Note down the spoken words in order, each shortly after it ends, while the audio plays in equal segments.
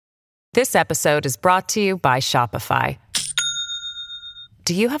This episode is brought to you by Shopify.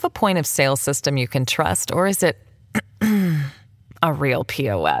 Do you have a point of sale system you can trust, or is it a real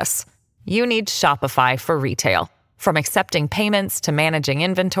POS? You need Shopify for retail. From accepting payments to managing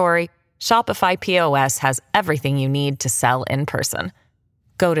inventory, Shopify POS has everything you need to sell in person.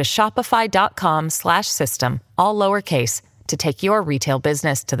 Go to shopify.com/system, all lowercase, to take your retail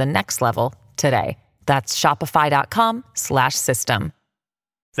business to the next level today. That's shopify.com/system.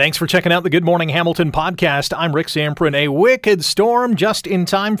 Thanks for checking out the Good Morning Hamilton podcast. I'm Rick Zamprin. A wicked storm just in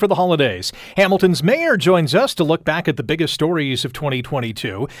time for the holidays. Hamilton's mayor joins us to look back at the biggest stories of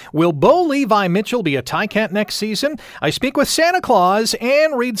 2022. Will Bo Levi Mitchell be a Ticats next season? I speak with Santa Claus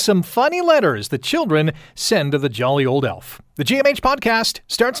and read some funny letters that children send to the jolly old elf. The GMH podcast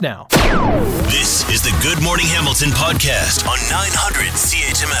starts now. This is the Good Morning Hamilton podcast on 900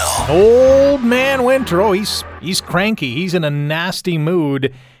 CHML. Old man Winter, he's cranky. He's in a nasty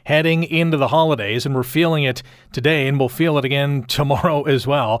mood heading into the holidays, and we're feeling it today, and we'll feel it again tomorrow as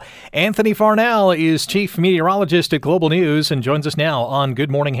well. Anthony Farnell is chief meteorologist at Global News and joins us now on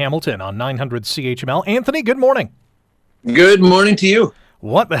Good Morning Hamilton on 900 CHML. Anthony, good morning. Good morning to you.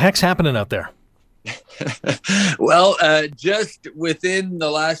 What the heck's happening out there? Well, just within the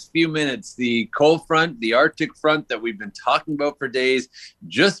last few minutes, the cold front, the Arctic front that we've been talking about for days,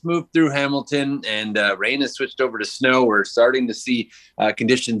 just moved through Hamilton, and rain has switched over to snow. We're starting to see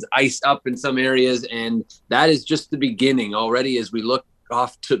conditions ice up in some areas, and that is just the beginning already as we look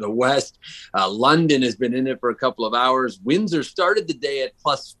off to the west. London has been in it for a couple of hours. Windsor started the day at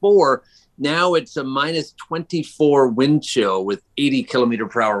 +4. Now it's a -24 wind chill with 80 kilometer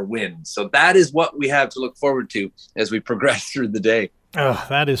per hour wind. So that is what we have to look forward to as we progress through the day. Oh,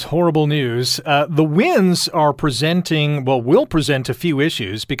 that is horrible news. The winds are will present a few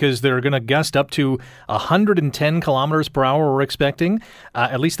issues because they're going to gust up to 110 kilometers per hour, we're expecting.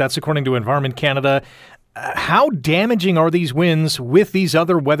 At least that's according to Environment Canada. How damaging are these winds with these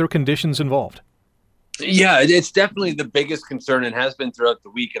other weather conditions involved? Yeah, it's definitely the biggest concern and has been throughout the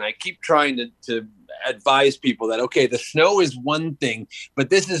week. And I keep trying to advise people that, okay, the snow is one thing,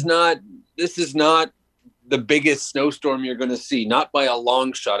 but this is not the biggest snowstorm you're going to see, not by a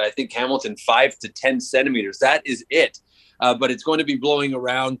long shot. I think Hamilton 5 to 10 centimeters. That is it. But it's going to be blowing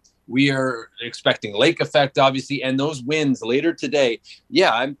around. We are expecting lake effect, obviously, and those winds later today.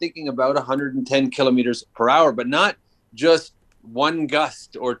 Yeah, I'm thinking about 110 kilometers per hour, but not just one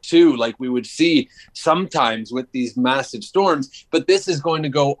gust or two like we would see sometimes with these massive storms, but this is going to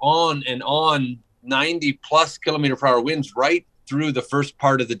go on and on, 90 plus kilometer per hour winds right through the first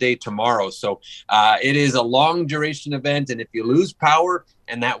part of the day tomorrow. So it is a long duration event, and if you lose power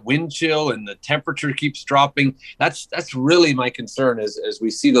and that wind chill and the temperature keeps dropping, that's really my concern as we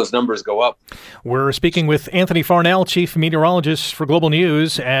see those numbers go up. We're speaking with Anthony Farnell, chief meteorologist for Global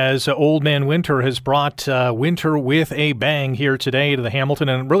News, as Old Man Winter has brought winter with a bang here today to the Hamilton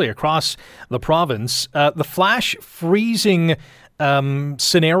and really across the province. The flash freezing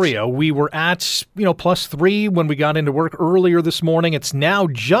scenario, we were at, +3 when we got into work earlier this morning. It's now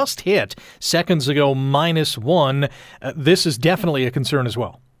just hit seconds ago, -1. This is definitely a concern as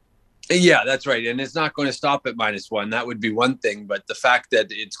well. Yeah, that's right. And it's not going to stop at -1. That would be one thing. But the fact that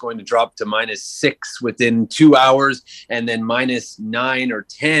it's going to drop to -6 within 2 hours and then -9 or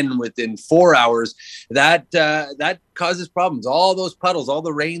 10 within 4 hours, that causes problems. All those puddles, all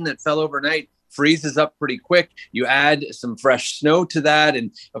the rain that fell overnight freezes up pretty quick. You add some fresh snow to that.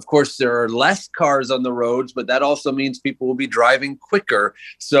 And of course, there are less cars on the roads, but that also means people will be driving quicker.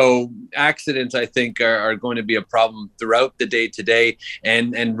 So accidents, I think, are going to be a problem throughout the day today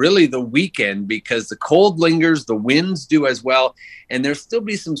and really the weekend, because the cold lingers, the winds do as well. And there'll still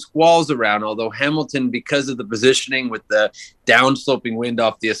be some squalls around, although Hamilton, because of the positioning with the downsloping wind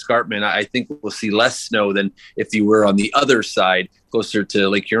off the escarpment, I think we'll see less snow than if you were on the other side, closer to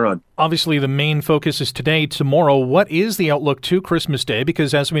Lake Huron. Obviously, the main focus is today. Tomorrow, what is the outlook to Christmas Day?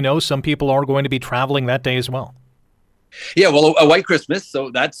 Because as we know, some people are going to be traveling that day as well. Yeah, well, a white Christmas.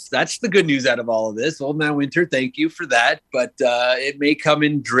 So that's the good news out of all of this. Old Man Winter, thank you for that. But it may come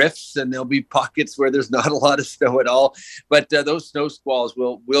in drifts, and there'll be pockets where there's not a lot of snow at all. But those snow squalls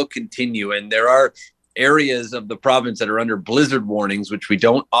will continue. And there are areas of the province that are under blizzard warnings, which we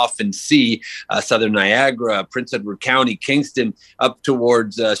don't often see. Southern Niagara, Prince Edward County, Kingston, up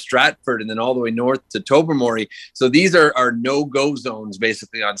towards Stratford, and then all the way north to Tobermory. So these are no-go zones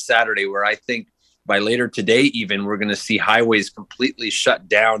basically on Saturday, where I think by later today even, we're going to see highways completely shut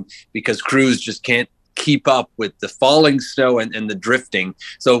down because crews just can't keep up with the falling snow and the drifting.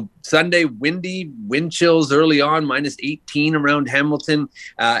 So Sunday, windy, wind chills early on, -18 around Hamilton,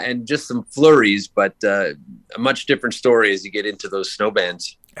 and just some flurries, but a much different story as you get into those snow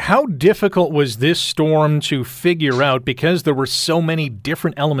bands. How difficult was this storm to figure out because there were so many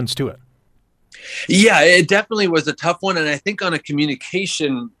different elements to it? Yeah, it definitely was a tough one. And I think on a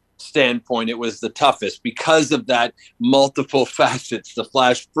communication standpoint, it was the toughest because of that multiple facets, the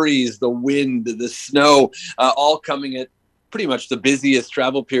flash freeze, the wind, the snow, all coming at pretty much the busiest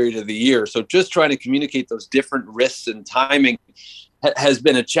travel period of the year. So just trying to communicate those different risks and timing has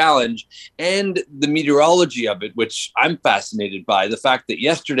been a challenge, and the meteorology of it, which I'm fascinated by. The fact that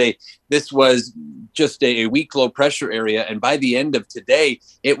yesterday this was just a weak low pressure area, and by the end of today,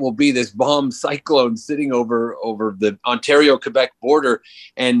 it will be this bomb cyclone sitting over the Ontario-Quebec border,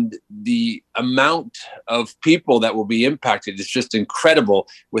 and the amount of people that will be impacted is just incredible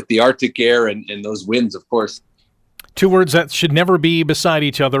with the Arctic air and those winds, of course. Two words that should never be beside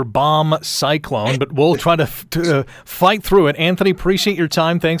each other, bomb cyclone, but we'll try to fight through it. Anthony, appreciate your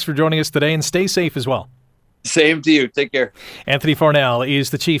time. Thanks for joining us today, and stay safe as well. Same to you. Take care. Anthony Farnell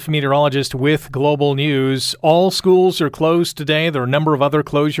is the chief meteorologist with Global News. All schools are closed today. There are a number of other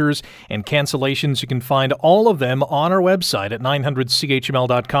closures and cancellations. You can find all of them on our website at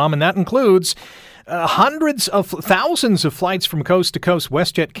 900CHML.com, and that includes hundreds of thousands of flights from coast to coast.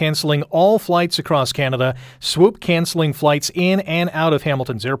 WestJet canceling all flights across Canada. Swoop canceling flights in and out of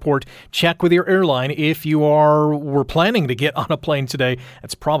Hamilton's airport. Check with your airline if you were planning to get on a plane today.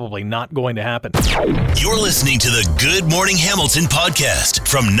 That's probably not going to happen. You're listening to the Good Morning Hamilton podcast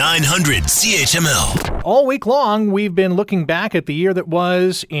from 900 CHML. All week long, we've been looking back at the year that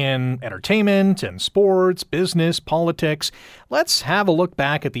was in entertainment and sports, business, politics. Let's have a look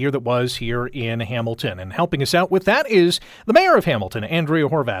back at the year that was here in Hamilton. And helping us out with that is the mayor of Hamilton, Andrea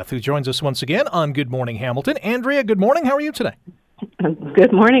Horwath, who joins us once again on Good Morning Hamilton. Andrea, good morning. How are you today?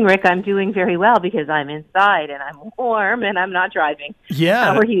 Good morning, Rick. I'm doing very well because I'm inside and I'm warm and I'm not driving. Yeah.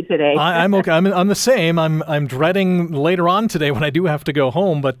 How are you today? I'm okay. I'm the same. I'm dreading later on today when I do have to go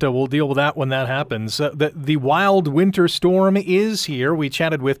home, but we'll deal with that when that happens. The wild winter storm is here. We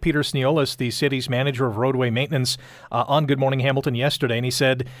chatted with Peter Sneolis, the city's manager of roadway maintenance, on Good Morning Hamilton yesterday, and he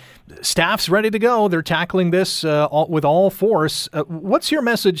said staff's ready to go. They're tackling this with all force. What's your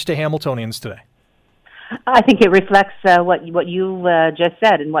message to Hamiltonians today? I think it reflects what you just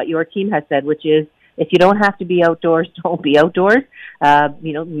said and what your team has said, which is if you don't have to be outdoors, don't be outdoors.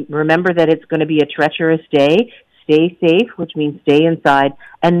 Remember that it's going to be a treacherous day. Stay safe, which means stay inside,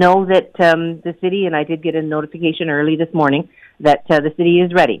 and know that the city, and I did get a notification early this morning, that the city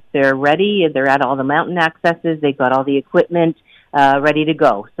is ready. They're ready. They're at all the mountain accesses. They've got all the equipment ready to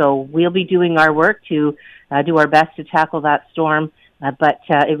go. So we'll be doing our work to do our best to tackle that storm, but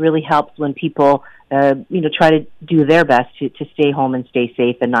it really helps when people try to do their best to stay home and stay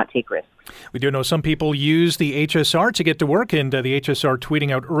safe and not take risks. We do know some people use the HSR to get to work, and the HSR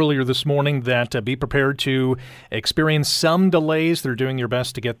tweeting out earlier this morning that be prepared to experience some delays. They're doing their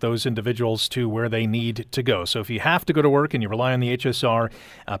best to get those individuals to where they need to go. So if you have to go to work and you rely on the HSR,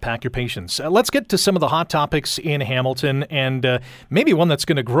 pack your patience. Let's get to some of the hot topics in Hamilton, and maybe one that's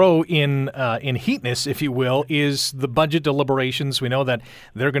going to grow in heatness, if you will, is the budget deliberations. We know that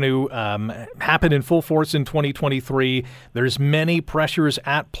they're going to happen in full force in 2023. There's many pressures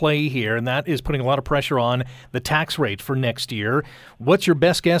at play here, and that is putting a lot of pressure on the tax rate for next year. What's your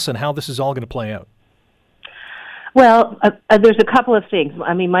best guess on how this is all going to play out? Well, there's a couple of things.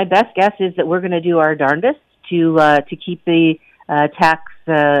 I mean, my best guess is that we're going to do our darndest to keep the tax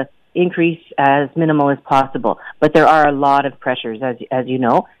increase as minimal as possible. But there are a lot of pressures, as you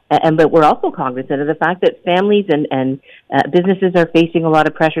know, but we're also cognizant of the fact that families and businesses are facing a lot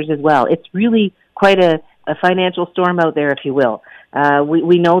of pressures as well. It's really quite a financial storm out there, if you will.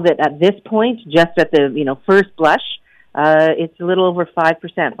 We know that at this point, just at the first blush, it's a little over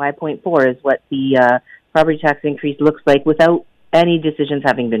 5%. 5.4 is what the property tax increase looks like without any decisions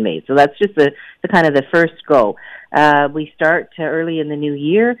having been made. So that's just the kind of the first go. We start early in the new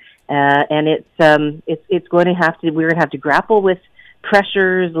year, and it's going to have to. We're going to have to grapple with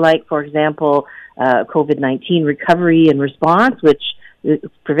pressures like, for example, COVID-19 recovery and response, which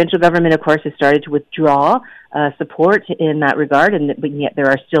the provincial government, of course, has started to withdraw support in that regard, but yet there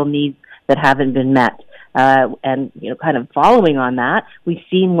are still needs that haven't been met. And kind of following on that, we've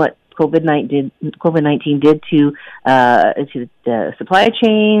seen what COVID-19 did to the supply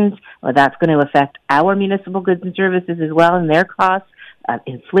chains. Well, that's going to affect our municipal goods and services as well, and their costs.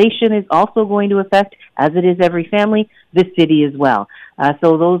 Inflation is also going to affect, as it is every family, the city as well.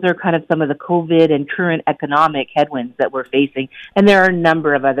 So those are kind of some of the COVID and current economic headwinds that we're facing. And there are a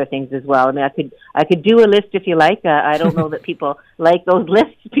number of other things as well. I mean, I could do a list if you like. I don't know that people like those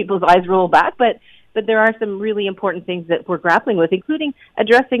lists. People's eyes roll back. But but there are some really important things that we're grappling with, including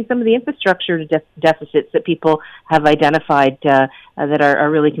addressing some of the infrastructure deficits that people have identified that are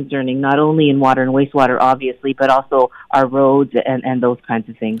really concerning, not only in water and wastewater, obviously, but also our roads and those kinds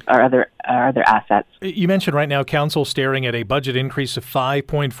of things, our other assets. You mentioned right now council staring at a budget increase of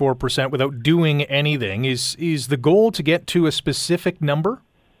 5.4% without doing anything. Is the goal to get to a specific number?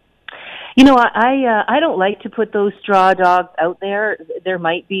 You know, I don't like to put those straw dogs out there. There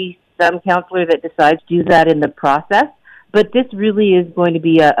might be some councillor that decides to do that in the process, but this really is going to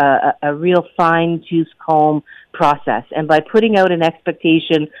be a real fine-tooth comb process. And by putting out an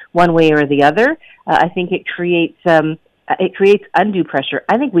expectation one way or the other, I think it creates undue pressure.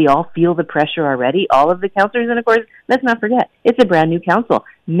 I think we all feel the pressure already, all of the councillors. And of course, let's not forget, it's a brand new council,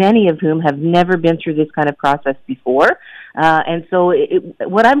 many of whom have never been through this kind of process before. And so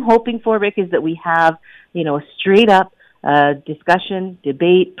what I'm hoping for, Rick, is that we have, a straight up discussion,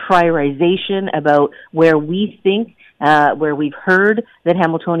 debate, prioritization about where we think, where we've heard that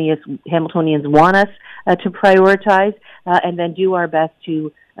Hamiltonians want us to prioritize, and then do our best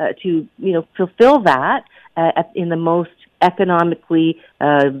to fulfill that in the most economically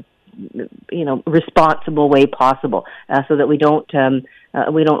responsible way possible, so that we don't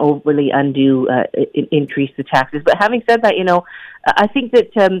overly increase the taxes. But having said that, I think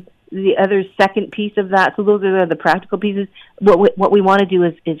that the other second piece of that, so those are the practical pieces. What we want to do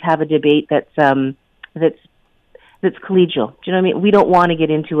is have a debate that's collegial. Do you know what I mean? We don't want to get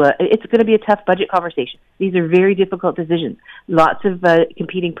into it's going to be a tough budget conversation. These are very difficult decisions, lots of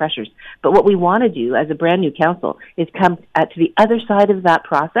competing pressures. But what we want to do as a brand new council is come to the other side of that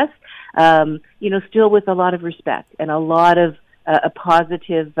process, still with a lot of respect and a lot of a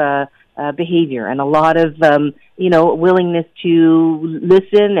positive behavior and a lot of, willingness to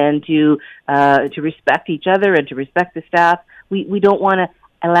listen and to respect each other and to respect the staff. We don't want to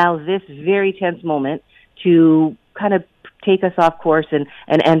allow this very tense moment to kind of take us off course and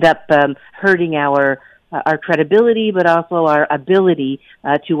end up hurting our credibility, but also our ability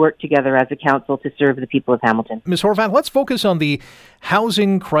to work together as a council to serve the people of Hamilton. Ms. Horvath, let's focus on the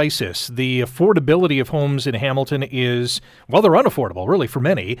housing crisis. The affordability of homes in Hamilton is, they're unaffordable, really, for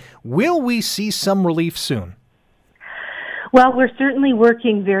many. Will we see some relief soon? Well, we're certainly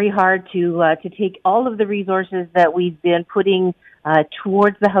working very hard to take all of the resources that we've been putting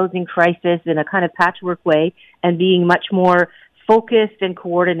towards the housing crisis in a kind of patchwork way and being much more focused and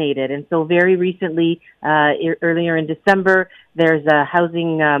coordinated. And so very recently, earlier in December, there's a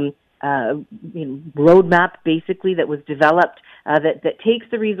housing roadmap basically that was developed that takes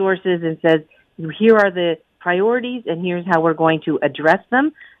the resources and says, here are the priorities and here's how we're going to address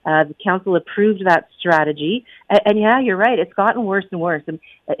them. The council approved that strategy. And yeah, you're right. It's gotten worse and worse. And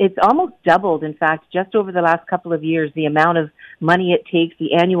it's almost doubled, in fact, just over the last couple of years, the amount of money it takes,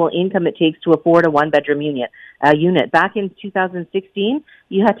 the annual income it takes to afford a one-bedroom unit. Back in 2016,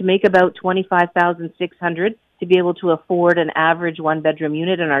 you had to make about $25,600 to be able to afford an average one-bedroom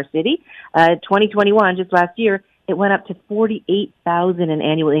unit in our city. 2021, just last year, it went up to $48,000 in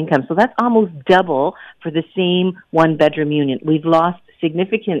annual income. So that's almost double for the same one-bedroom unit. We've lost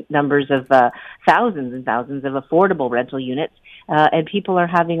significant numbers of thousands and thousands of affordable rental units, and people are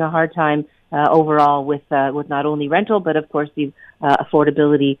having a hard time overall with not only rental, but of course the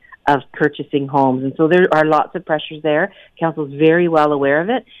affordability of purchasing homes. And so there are lots of pressures there. Council's very well aware of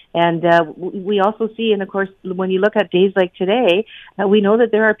it. And we also see, and of course, when you look at days like today, we know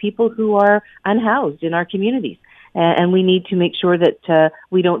that there are people who are unhoused in our communities. And we need to make sure that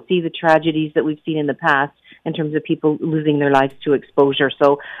we don't see the tragedies that we've seen in the past in terms of people losing their lives to exposure.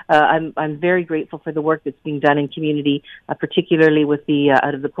 So I'm very grateful for the work that's being done in community, particularly with the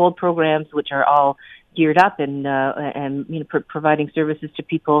Out of the Cold programs, which are all geared up and providing services to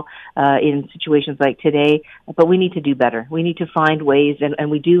people in situations like today. But we need to do better. We need to find ways,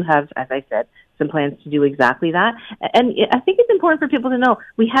 and we do have, as I said, some plans to do exactly that. And I think it's important for people to know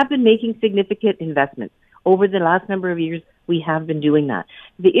we have been making significant investments. Over the last number of years, we have been doing that.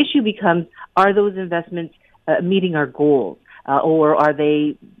 The issue becomes, are those investments meeting our goals, or are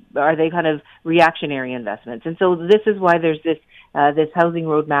they kind of reactionary investments? And so this is why there's this housing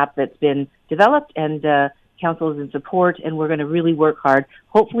roadmap that's been developed, and council is in support, and we're going to really work hard.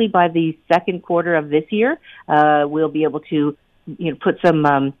 Hopefully by the second quarter of this year, we'll be able to put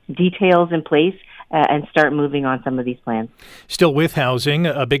some details in place and start moving on some of these plans. Still with housing,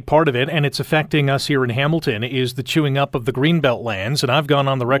 a big part of it, and it's affecting us here in Hamilton, is the chewing up of the Greenbelt lands. And I've gone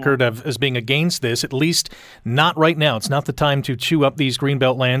on the record as being against this, at least not right now. It's not the time to chew up these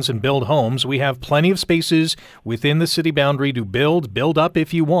Greenbelt lands and build homes. We have plenty of spaces within the city boundary to build up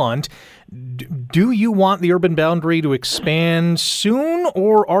if you want. Do you want the urban boundary to expand soon,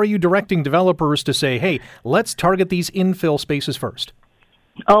 or are you directing developers to say, hey, let's target these infill spaces first?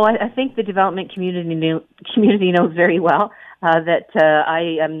 Oh, I think the development community knows very well that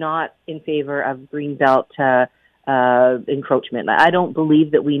I am not in favor of Greenbelt encroachment. I don't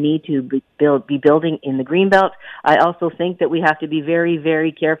believe that we need to be building in the Greenbelt. I also think that we have to be very,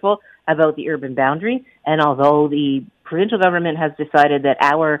 very careful about the urban boundary. And although the provincial government has decided that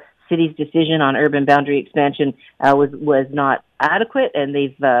our city's decision on urban boundary expansion was not adequate, and they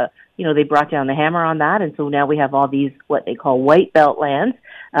brought down the hammer on that, and so now we have all these what they call white belt lands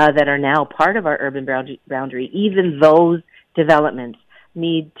that are now part of our urban boundary. Even those developments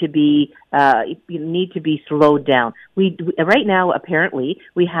need to be slowed down. We right now apparently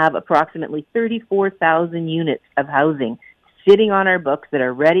we have approximately 34,000 units of housing sitting on our books that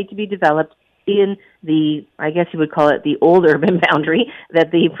are ready to be developed in the, I guess you would call it the old urban boundary that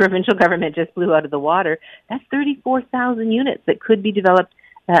the provincial government just blew out of the water. That's 34,000 units that could be developed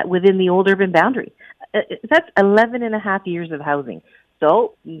within the old urban boundary. That's 11 and a half years of housing.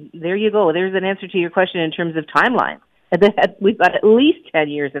 So there you go. There's an answer to your question in terms of timeline. We've got at least 10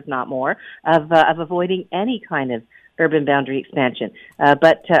 years, if not more, of avoiding any kind of urban boundary expansion.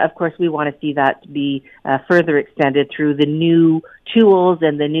 But of course, we want to see that be further extended through the new tools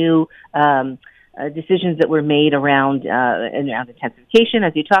and the new decisions that were made around intensification,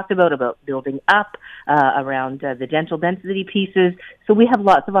 as you talked about building up, around the dental density pieces. So we have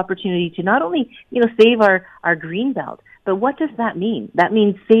lots of opportunity to not only save our green belt, but what does that mean? That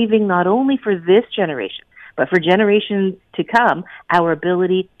means saving not only for this generation, but for generations to come, our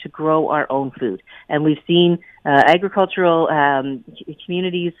ability to grow our own food. And we've seen agricultural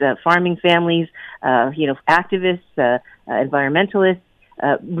communities, farming families, activists, environmentalists,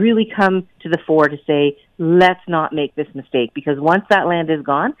 really come to the fore to say, let's not make this mistake, because once that land is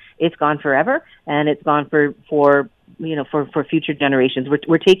gone, it's gone forever, and it's gone for future generations.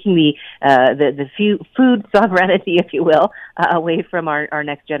 We're taking the food sovereignty, if you will, away from our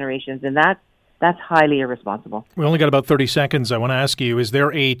next generations, and that's highly irresponsible. We only got about 30 seconds. I want to ask you, is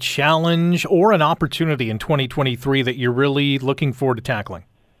there a challenge or an opportunity in 2023 that you're really looking forward to tackling?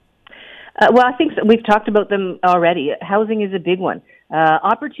 Well, I think we've talked about them already. Housing is a big one.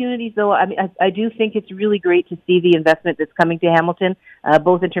 Opportunities, though, I do think it's really great to see the investment that's coming to Hamilton,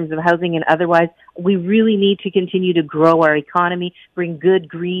 both in terms of housing and otherwise. We really need to continue to grow our economy, bring good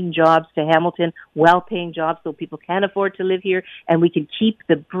green jobs to Hamilton, well-paying jobs so people can afford to live here, and we can keep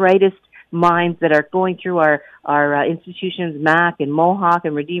the brightest minds that are going through our institutions, MAC and Mohawk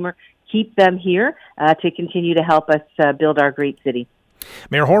and Redeemer, keep them here to continue to help us build our great city.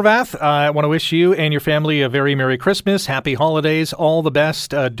 Mayor Horwath, I want to wish you and your family a very Merry Christmas, Happy Holidays, all the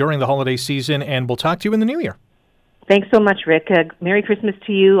best during the holiday season, and we'll talk to you in the new year. Thanks so much, Rick. Merry Christmas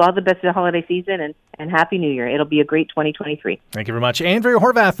to you, all the best of the holiday season, and Happy New Year. It'll be a great 2023. Thank you very much. Andrea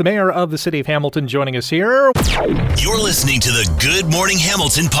Horwath, the mayor of the city of Hamilton, joining us here. You're listening to the Good Morning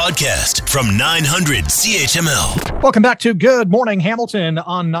Hamilton podcast from 900 CHML. Welcome back to Good Morning Hamilton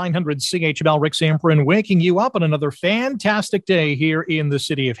on 900 CHML. Rick Zamperin waking you up on another fantastic day here in the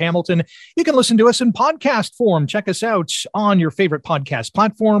city of Hamilton. You can listen to us in podcast form. Check us out on your favorite podcast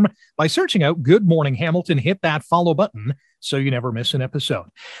platform by searching out Good Morning Hamilton. Hit that follow button so you never miss an episode.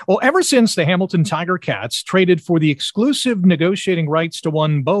 Well, ever since the Hamilton Tiger Cats traded for the exclusive negotiating rights to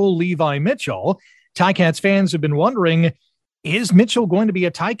one Bo Levi Mitchell, Ticats fans have been wondering, is Mitchell going to be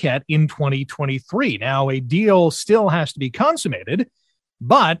a Ticat in 2023? Now, a deal still has to be consummated,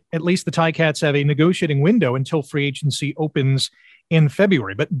 but at least the Ticats have a negotiating window until free agency opens in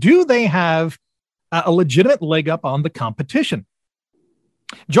February. But do they have a legitimate leg up on the competition?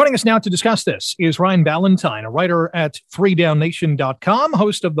 Joining us now to discuss this is Ryan Ballantyne, a writer at 3downnation.com,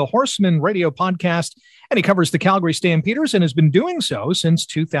 host of the Horseman Radio podcast, and he covers the Calgary Stampeders and has been doing so since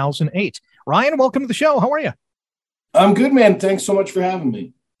 2008. Ryan, welcome to the show. How are you? I'm good, man. Thanks so much for having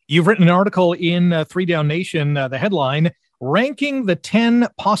me. You've written an article in 3 Down Nation, the headline, ranking the 10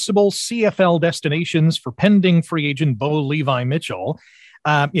 possible CFL destinations for pending free agent Bo Levi Mitchell.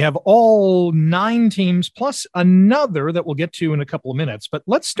 You have all 9 teams plus another that we'll get to in a couple of minutes. But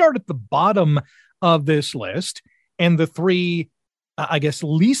let's start at the bottom of this list. And the 3,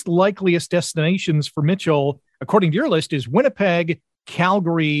 least likeliest destinations for Mitchell, according to your list, is Winnipeg,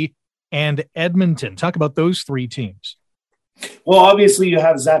 Calgary, and Edmonton. Talk about those 3 teams. Well, obviously you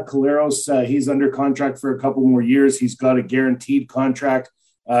have Zach Collaros. He's under contract for a couple more years. He's got a guaranteed contract,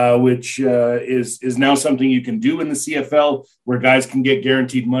 which is now something you can do in the CFL, where guys can get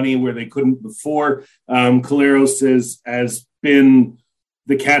guaranteed money where they couldn't before. Collaros has been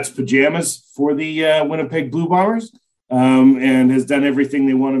the cat's pajamas for the Winnipeg Blue Bombers, and has done everything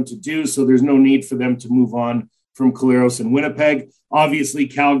they want him to do. So there's no need for them to move on from Collaros in Winnipeg. Obviously,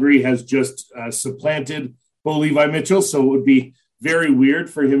 Calgary has just supplanted Bo Levi Mitchell, so it would be very weird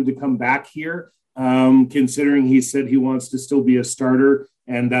for him to come back here, considering he said he wants to still be a starter,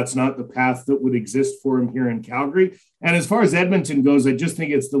 and that's not the path that would exist for him here in Calgary. And as far as Edmonton goes, I just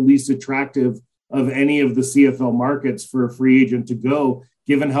think it's the least attractive of any of the CFL markets for a free agent to go,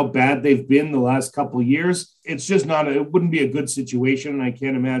 given how bad they've been the last couple of years. It's just it wouldn't be a good situation, and I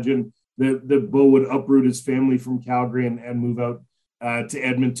can't imagine that Bo would uproot his family from Calgary and move out to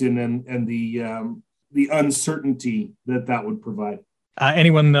Edmonton and the uncertainty that would provide.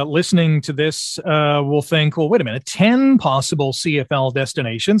 Anyone listening to this will think, well, wait a minute, 10 possible CFL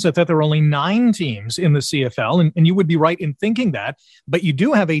destinations. I thought there were only 9 teams in the CFL, and you would be right in thinking that, but you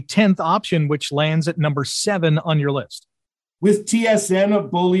do have a 10th option, which lands at number 7 on your list. With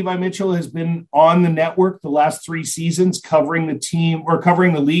TSN, Bo Levi Mitchell has been on the network the last 3 seasons, covering the team or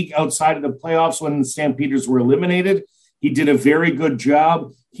covering the league outside of the playoffs when the Stampeders were eliminated. He did a very good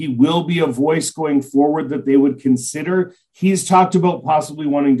job. He will be a voice going forward that they would consider. He's talked about possibly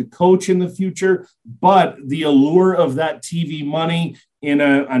wanting to coach in the future, but the allure of that TV money in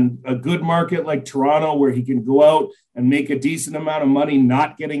a good market like Toronto, where he can go out and make a decent amount of money,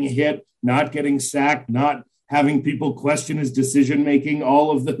 not getting hit, not getting sacked, not having people question his decision-making,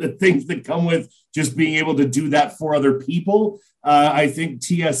 all of the things that come with just being able to do that for other people. I think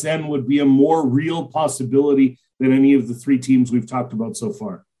TSN would be a more real possibility than any of the 3 teams we've talked about so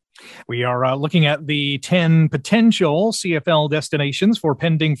far. We are looking at the 10 potential CFL destinations for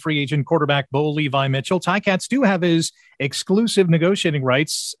pending free agent quarterback Bo Levi Mitchell. Ticats do have his exclusive negotiating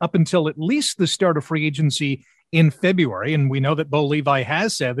rights up until at least the start of free agency in February, and we know that Bo Levi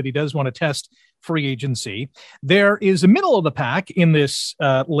has said that he does want to test free agency. There is a middle of the pack in this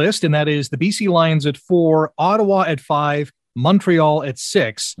list, and that is the BC Lions at 4, Ottawa at 5, Montreal at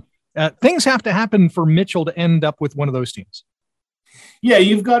 6. Things have to happen for Mitchell to end up with one of those teams. Yeah,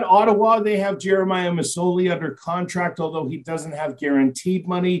 you've got Ottawa. They have Jeremiah Masoli under contract, although he doesn't have guaranteed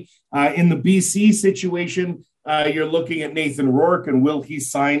money. In the BC situation, you're looking at Nathan Rourke, and will he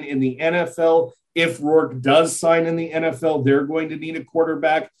sign in the NFL? If Rourke does sign in the NFL, they're going to need a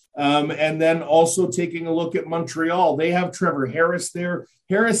quarterback. And then also taking a look at Montreal, they have Trevor Harris there.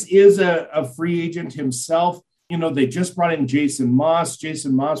 Harris is a free agent himself. You know, they just brought in Jason Moss.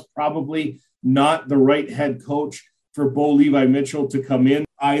 Jason Moss probably not the right head coach for Bo Levi Mitchell to come in.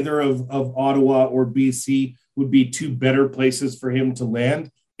 Either of Ottawa or BC would be 2 better places for him to land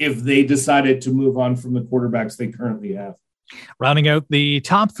if they decided to move on from the quarterbacks they currently have. Rounding out the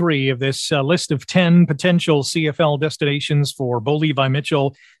top 3 of this list of 10 potential CFL destinations for Bo Levi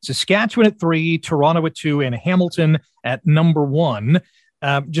Mitchell, Saskatchewan at 3, Toronto at 2, and Hamilton at number 1.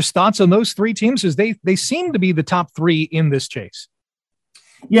 Just thoughts on those 3 teams, as they seem to be the top 3 in this chase.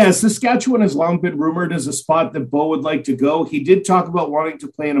 Yeah, Saskatchewan has long been rumored as a spot that Bo would like to go. He did talk about wanting to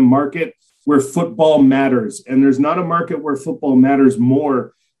play in a market where football matters, and there's not a market where football matters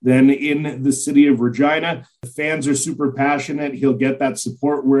more than in the city of Regina. The fans are super passionate. He'll get that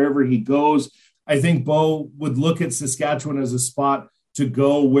support wherever he goes. I think Bo would look at Saskatchewan as a spot to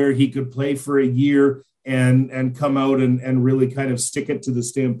go where he could play for a year and come out and really kind of stick it to the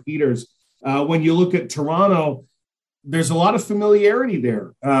Stampeders. When you look at Toronto, there's a lot of familiarity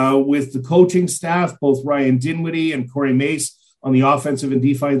there with the coaching staff. Both Ryan Dinwiddie and Corey Mace on the offensive and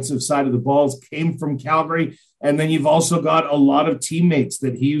defensive side of the balls came from Calgary. And then you've also got a lot of teammates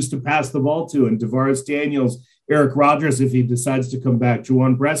that he used to pass the ball to, and Tavares Daniels, Eric Rogers, if he decides to come back.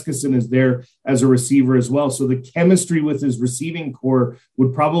 Juwan Brescison is there as a receiver as well. So the chemistry with his receiving core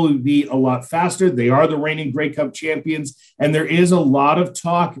would probably be a lot faster. They are the reigning Grey Cup champions. And there is a lot of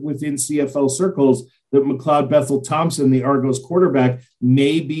talk within CFL circles that McLeod Bethel Thompson, the Argos quarterback,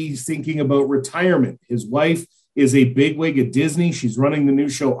 may be thinking about retirement. His wife is a bigwig at Disney. She's running the new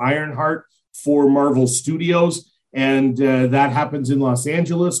show Ironheart for Marvel Studios. And that happens in Los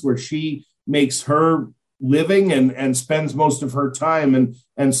Angeles, where she makes her living and spends most of her time.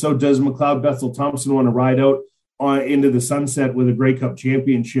 And so does McLeod Bethel Thompson want to ride out into the sunset with a Grey Cup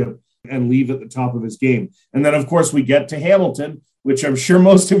championship and leave at the top of his game. And then, of course, we get to Hamilton, which I'm sure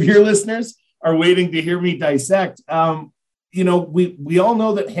most of your listeners are waiting to hear me dissect. We all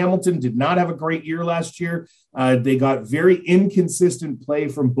know that Hamilton did not have a great year last year. They got very inconsistent play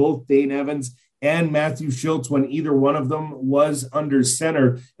from both Dane Evans and Matthew Schultz when either one of them was under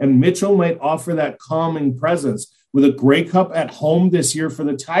center. And Mitchell might offer that calming presence. With a Grey Cup at home this year for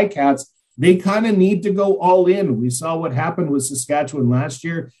the Ticats, they kind of need to go all in. We saw what happened with Saskatchewan last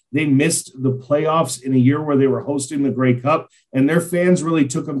year. They missed the playoffs in a year where they were hosting the Grey Cup, and their fans really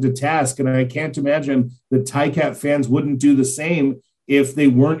took them to task. And I can't imagine the Ticat fans wouldn't do the same if they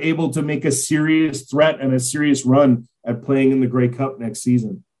weren't able to make a serious threat and a serious run at playing in the Grey Cup next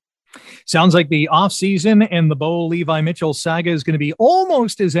season. Sounds like the offseason and the Bo Levi Mitchell saga is going to be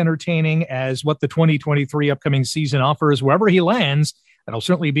almost as entertaining as what the 2023 upcoming season offers. Wherever he lands, that'll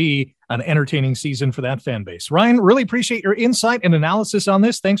certainly be an entertaining season for that fan base. Ryan, really appreciate your insight and analysis on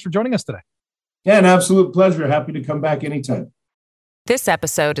this. Thanks for joining us today. Yeah, an absolute pleasure. Happy to come back anytime. This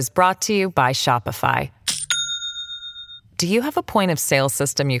episode is brought to you by Shopify. Do you have a point of sale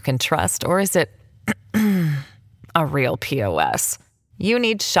system you can trust, or is it a real POS? You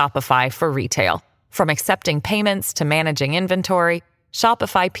need Shopify for retail. From accepting payments to managing inventory,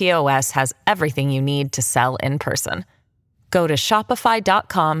 Shopify POS has everything you need to sell in person. Go to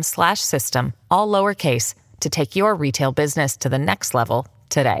shopify.com/system, all lowercase, to take your retail business to the next level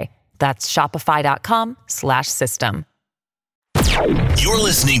today. That's shopify.com/system. You're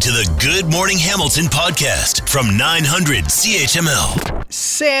listening to the Good Morning Hamilton podcast from 900 CHML.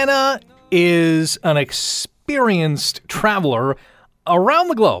 Santa is an experienced traveler around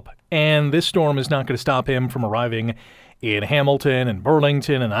the globe, and this storm is not going to stop him from arriving in Hamilton and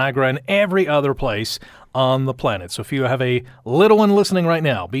Burlington and Niagara and every other place on the planet. So if you have a little one listening right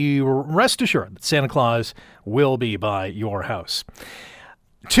now, be rest assured that Santa Claus will be by your house.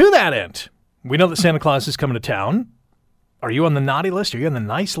 To that end, we know that Santa Claus is coming to town. Are you on the naughty list? Are you on the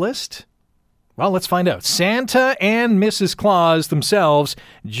nice list? Well, let's find out. Santa and Mrs. Claus themselves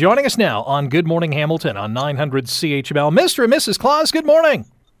joining us now on Good Morning Hamilton on 900 CHML. Mr. and Mrs. Claus, good morning.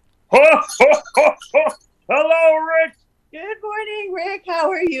 Hello, Rick. Good morning, Rick.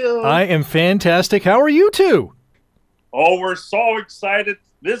 How are you? I am fantastic. How are you two? Oh, we're so excited.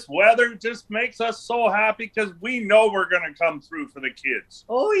 This weather just makes us so happy because we know we're going to come through for the kids.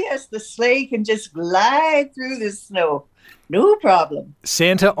 Oh, yes. The sleigh can just glide through the snow. No problem.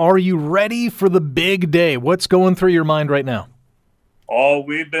 Santa, are you ready for the big day? What's going through your mind right now? Oh,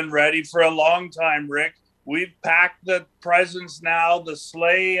 we've been ready for a long time, Rick. We've packed the presents now. The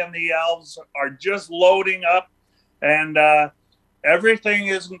sleigh and the elves are just loading up, and everything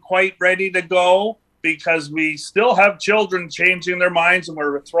isn't quite ready to go because we still have children changing their minds, and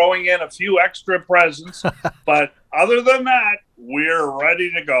we're throwing in a few extra presents. But other than that, we're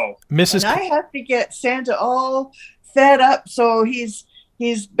ready to go. And I have to get Santa all fed up so his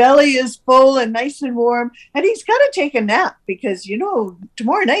belly is full and nice and warm, and he's got to take a nap because,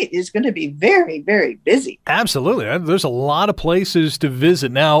 tomorrow night is going to be very, very busy. Absolutely. There's a lot of places to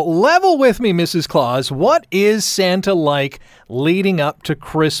visit. Now, level with me, Mrs. Claus. What is Santa like leading up to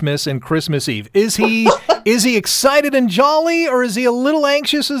Christmas and Christmas Eve? Is he excited and jolly, or is he a little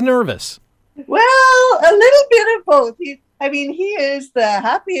anxious and nervous? Well, a little bit of both. He is the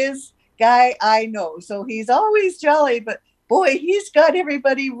happiest guy I know, so he's always jolly, but boy, he's got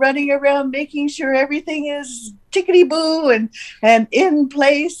everybody running around making sure everything is tickety-boo and in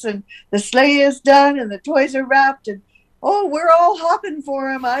place, and the sleigh is done and the toys are wrapped, and we're all hopping for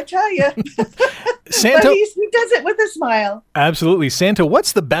him, I tell you. Santa, but he does it with a smile. Absolutely. Santa,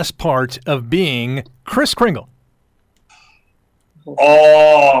 what's the best part of being Kris Kringle?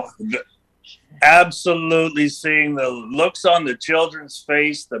 Oh, absolutely seeing the looks on the children's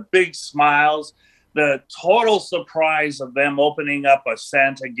face, the big smiles, the total surprise of them opening up a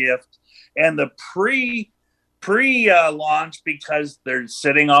Santa gift, and the pre-launch because they're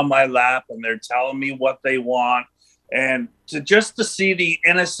sitting on my lap and they're telling me what they want, and to see the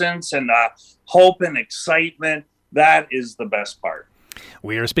innocence and hope and excitement, that is the best part.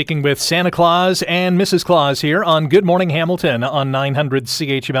 We are speaking with Santa Claus and Mrs. Claus here on Good Morning Hamilton on 900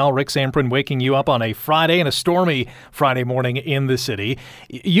 CHML. Rick Zamprin waking you up on a Friday and a stormy Friday morning in the city.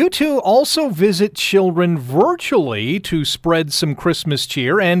 You two also visit children virtually to spread some Christmas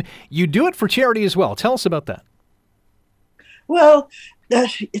cheer, and you do it for charity as well. Tell us about that. Well,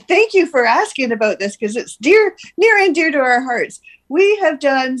 thank you for asking about this because it's near and dear to our hearts. We have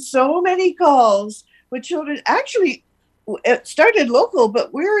done so many calls with children. Actually, it started local,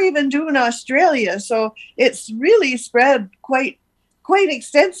 but we're even doing Australia, so it's really spread quite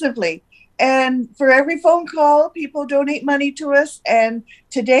extensively. And for every phone call, people donate money to us, and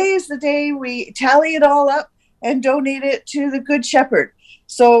today is the day we tally it all up and donate it to the Good Shepherd.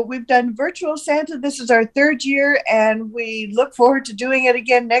 So we've done virtual Santa. This is our 3rd year, and we look forward to doing it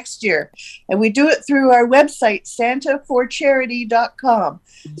again next year. And we do it through our website, santaforcharity.com.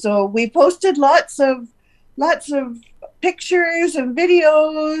 So we posted lots of pictures and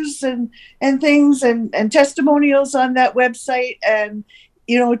videos and things and testimonials on that website. And,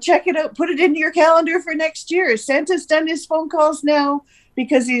 check it out, put it into your calendar for next year. Santa's done his phone calls now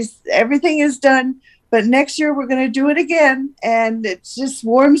because everything is done. But next year we're going to do it again. And it just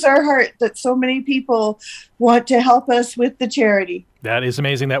warms our heart that so many people want to help us with the charity. That is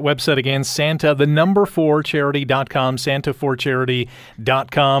amazing. That website again, Santa4charity.com,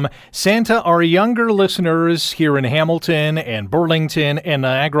 Santa4charity.com. Santa, our younger listeners here in Hamilton and Burlington and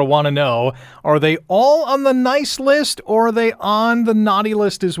Niagara want to know, are they all on the nice list or are they on the naughty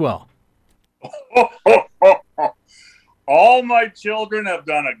list as well? All my children have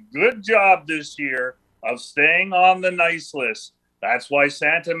done a good job this year of staying on the nice list. That's why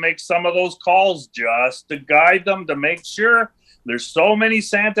Santa makes some of those calls, just to guide them, to make sure. There's so many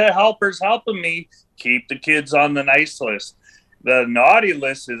Santa helpers helping me keep the kids on the nice list. The naughty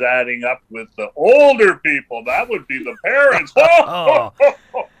list is adding up with the older people. That would be the parents.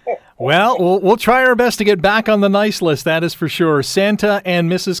 Well, we'll try our best to get back on the nice list, that is for sure. Santa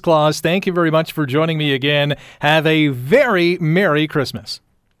and Mrs. Claus, thank you very much for joining me again. Have a very Merry Christmas.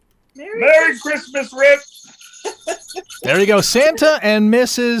 Merry Christmas, Rick. There you go. Santa and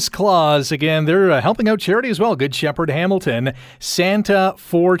Mrs. Claus. Again, they're helping out charity as well. Good Shepherd Hamilton. Santa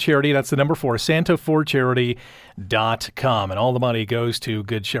for Charity. That's the number 4. Santa4charity.com. And all the money goes to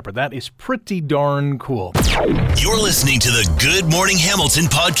Good Shepherd. That is pretty darn cool. You're listening to the Good Morning Hamilton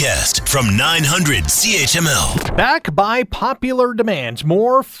podcast from 900 CHML. Back by popular demand,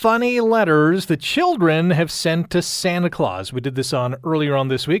 more funny letters the children have sent to Santa Claus. We did this earlier on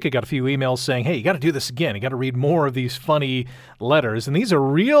this week. I got a few emails saying, hey, you got to do this again. You got to read more of these funny letters. And these are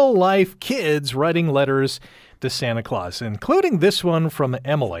real life kids writing letters to Santa Claus, including this one from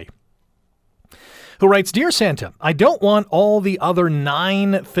Emily, who writes, Dear Santa, I don't want all the other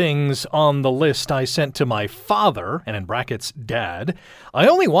 9 things on the list I sent to my father, and in brackets, dad. I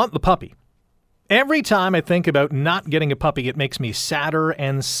only want the puppy. Every time I think about not getting a puppy, it makes me sadder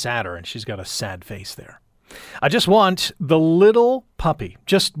and sadder. And she's got a sad face there. I just want the little puppy.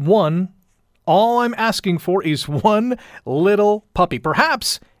 Just one. All I'm asking for is one little puppy.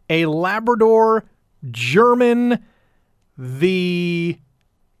 Perhaps a Labrador, German,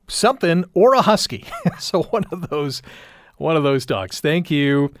 something, or a husky. So one of those dogs. Thank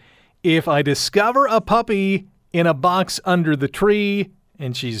you. If I discover a puppy in a box under the tree,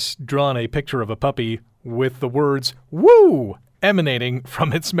 and she's drawn a picture of a puppy with the words "woo" emanating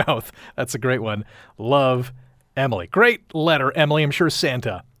from its mouth. That's a great one. Love, Emily. Great letter, Emily. I'm sure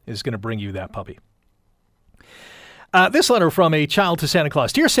Santa is going to bring you that puppy. This letter from a child to Santa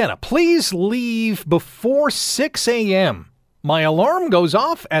Claus. Dear Santa, please leave before 6 a.m. My alarm goes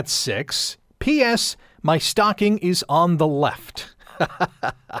off at 6. P.S. My stocking is on the left.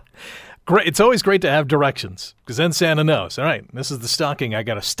 Great. It's always great to have directions, because then Santa knows. All right, this is the stocking I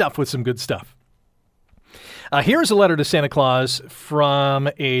got to stuff with some good stuff. Here's a letter to Santa Claus from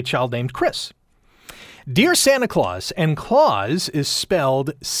a child named Chris. Dear Santa Claus, and Claus is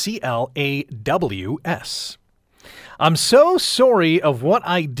spelled C-L-A-W-S. I'm so sorry of what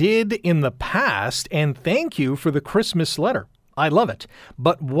I did in the past, and thank you for the Christmas letter. I love it.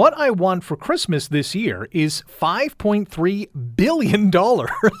 But what I want for Christmas this year is $5.3 billion.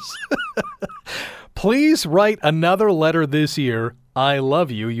 Please write another letter this year. I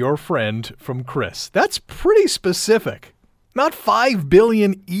love you, your friend from Chris. That's pretty specific. Not 5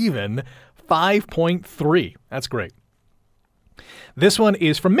 billion even, 5.3. That's great. This one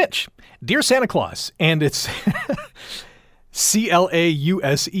is from Mitch. Dear Santa Claus, and it's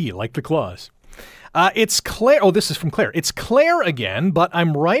C-L-A-U-S-E, like the clause. It's Claire. Oh, this is from Claire. It's Claire again, but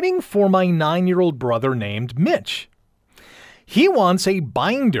I'm writing for my 9-year-old brother named Mitch. He wants a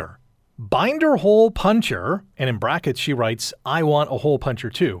binder hole puncher, and in brackets she writes, I want a hole puncher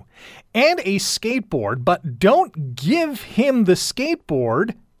too, and a skateboard, but don't give him the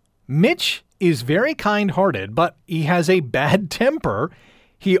skateboard. Mitch is very kind-hearted, but he has a bad temper.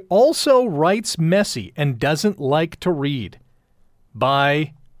 He also writes messy and doesn't like to read.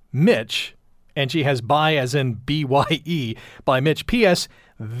 By Mitch, and she has by as in B-Y-E, by Mitch. P.S.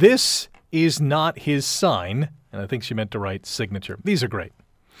 This is not his sign, and I think she meant to write signature. These are great.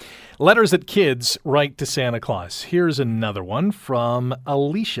 Letters that kids write to Santa Claus. Here's another one from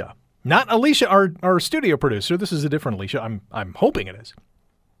Alicia. Not Alicia, our studio producer. This is a different Alicia. I'm hoping it is.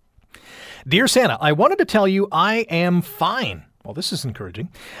 Dear Santa, I wanted to tell you I am fine. Well, this is encouraging.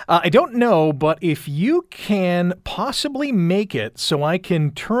 I don't know, but if you can possibly make it so I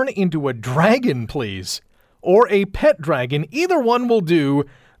can turn into a dragon, please, or a pet dragon, either one will do,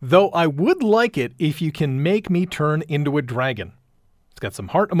 though I would like it if you can make me turn into a dragon. It's got some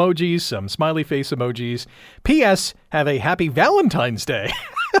heart emojis, some smiley face emojis. P.S. Have a happy Valentine's Day.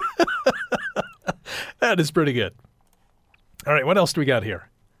 That is pretty good. All right, what else do we got here?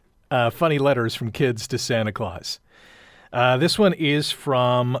 Funny letters from kids to Santa Claus. This one is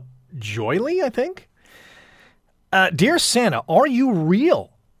from Joyly, I think. Dear Santa, are you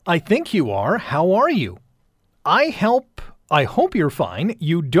real? I think you are. How are you? I hope you're fine.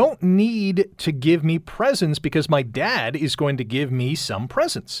 You don't need to give me presents because my dad is going to give me some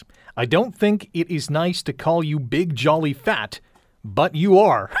presents. I don't think it is nice to call you big, jolly, fat, but you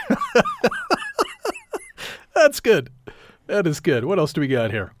are. That's good. That is good. What else do we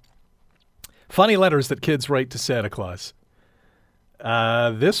got here? Funny letters that kids write to Santa Claus.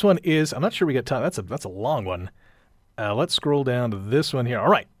 This one is, I'm not sure we got time. That's a long one. Let's scroll down to this one here. All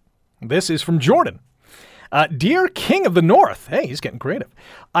right. This is from Jordan. Dear King of the North. Hey, he's getting creative.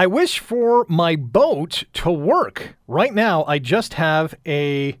 I wish for my boat to work. Right now, I just have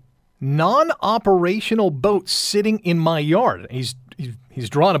a non-operational boat sitting in my yard. He's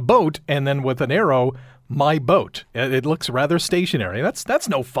drawn a boat and then with an arrow, my boat. It looks rather stationary. That's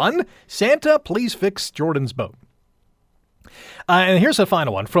no fun. Santa, please fix Jordan's boat. And here's a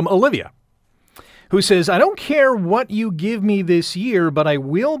final one from Olivia, who says, I don't care what you give me this year, but I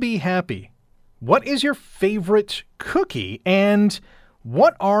will be happy. What is your favorite cookie, and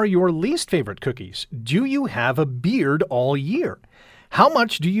what are your least favorite cookies? Do you have a beard all year? How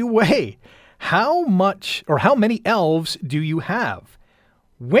much do you weigh? How many elves do you have?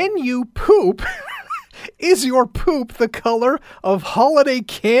 When you poop, is your poop the color of holiday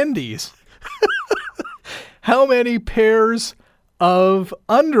candies? How many pairs of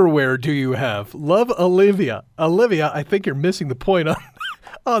underwear do you have? Love, Olivia. Olivia, I think you're missing the point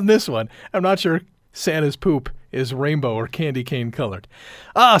on this one. I'm not sure Santa's poop is rainbow or candy cane colored.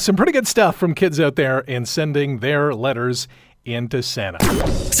 Some pretty good stuff from kids out there in sending their letters into Santa.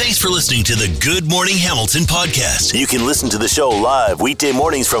 Thanks for listening to the Good Morning Hamilton podcast. You can listen to the show live weekday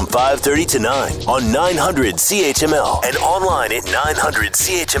mornings from 5:30 to 9 on 900 CHML and online at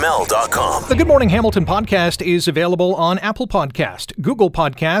 900CHML.com. The Good Morning Hamilton podcast is available on Apple Podcast, Google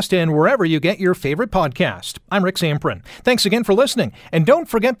Podcast, and wherever you get your favorite podcast. I'm Rick Zamprin. Thanks again for listening, and don't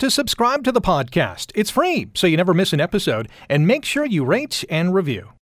forget to subscribe to the podcast. It's free, so you never miss an episode, and make sure you rate and review.